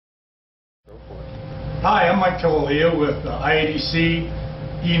Hi, I'm Mike Killalea with IADC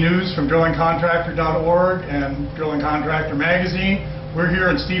e-news from drillingcontractor.org and Drilling Contractor magazine. We're here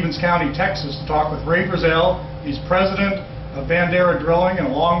in Stevens County, Texas to talk with Ray Brazzel. He's president of Bandera Drilling and a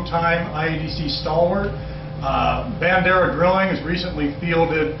longtime IADC stalwart. Bandera Drilling has recently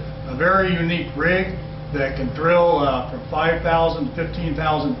fielded a very unique rig that can drill from 5,000 to 15,000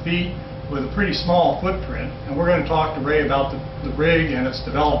 feet with a pretty small footprint. And we're going to talk to Ray about the rig and its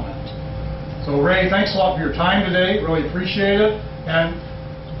development. So Ray, thanks a lot for your time today. Really appreciate it. And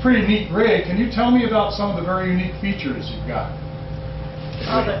it's a pretty neat rig. Can you tell me about some of the very unique features you've got?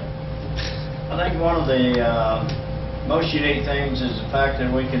 I think one of the most unique things is the fact that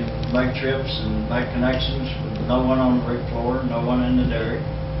we can make trips and make connections with no one on the rig floor, no one in the derrick.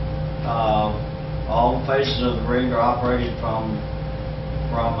 All phases of the rig are operated from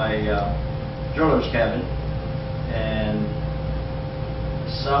a driller's cabin, and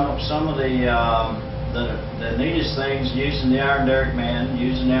some of the neatest things, using the iron derrick man,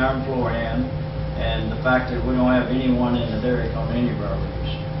 using the iron floor hand, and the fact that we don't have anyone in the derrick on any of our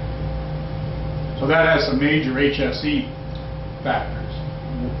rigs. So that has some major HSE factors.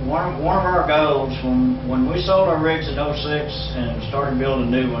 One of our goals, when we sold our rigs in '06 and started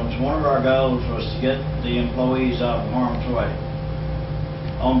building new ones, one of our goals was to get the employees out of harm's way.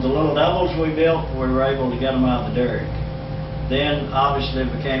 On the little doubles we built, we were able to get them out of the derrick. Then obviously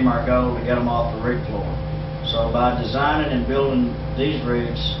it became our goal to get them off the rig floor. So by designing and building these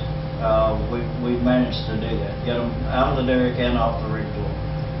rigs, we've managed to do that, get them out of the derrick and off the rig floor.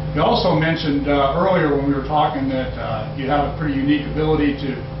 You also mentioned earlier when we were talking that you have a pretty unique ability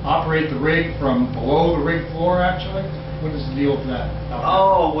to operate the rig from below the rig floor, actually. What is the deal with that?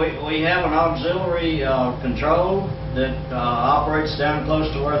 Oh, we have an auxiliary control that operates down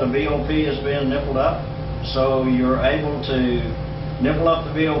close to where the VOP is being nippled up. So you're able to nipple up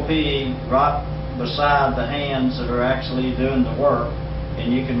the VOP right beside the hands that are actually doing the work, and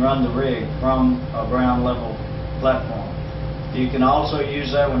you can run the rig from a ground level platform. You can also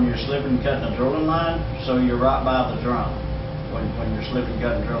use that when you're slipping and cutting a drilling line, so you're right by the drum when you're slipping and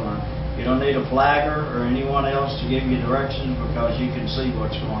cutting a drilling line. You don't need a flagger or anyone else to give you directions because you can see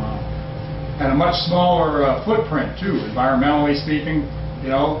what's going on. And a much smaller footprint too, environmentally speaking, you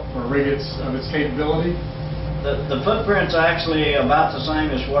know, for a rig of its capability. The footprint's actually about the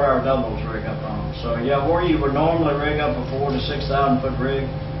same as what our doubles rig up on. So yeah, where you would normally rig up a 4,000 to 6,000 foot rig,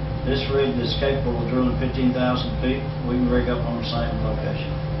 this rig is capable of drilling 15,000 feet. We can rig up on the same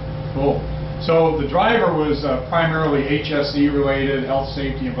location. Cool. So the driver was primarily HSE related, health,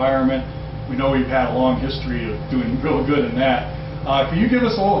 safety, environment. We know you've had a long history of doing real good in that. Can you give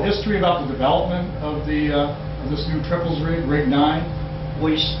us a little history about the development of this new triples rig, Rig 9?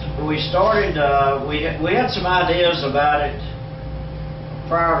 We started, we had some ideas about it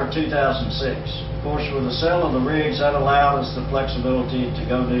prior to 2006. Of course, with the sale of the rigs, that allowed us the flexibility to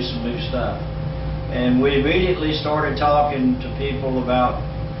go do some new stuff. And we immediately started talking to people about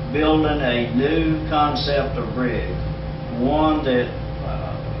building a new concept of rig, one that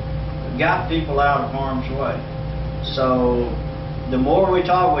got people out of harm's way. So the more we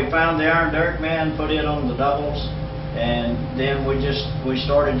talked, we found the iron derrick man, put it on the doubles, and then we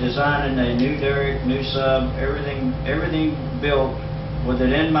started designing a new derrick, new sub, everything built with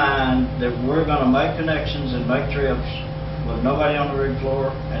it in mind that we're going to make connections and make trips with nobody on the rig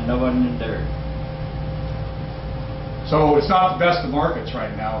floor and nobody in the derrick. So it's not the best of markets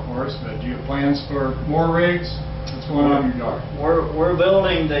right now, of course, but do you have plans for more rigs? What's going on in your yard? We're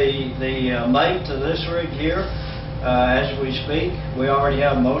building the mate to this rig here as we speak. We already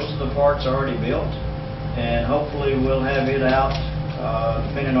have most of the parts already built, and hopefully we'll have it out,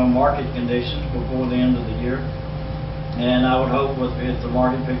 depending on market conditions, before the end of the year. And I would hope if the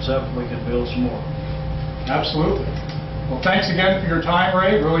market picks up, we can build some more. Absolutely. Well, thanks again for your time,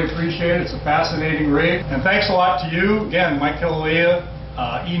 Ray. Really appreciate it. It's a fascinating rig. And thanks a lot to you. Again, Mike Killalea,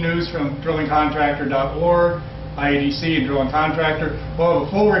 e-news from drillingcontractor.org, IADC and Drilling Contractor. We'll have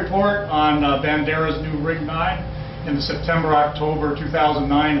a full report on Bandera's new Rig 9 in the September-October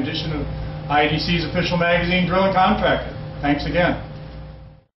 2009 edition of IADC's official magazine, Drilling Contractor. Thanks again.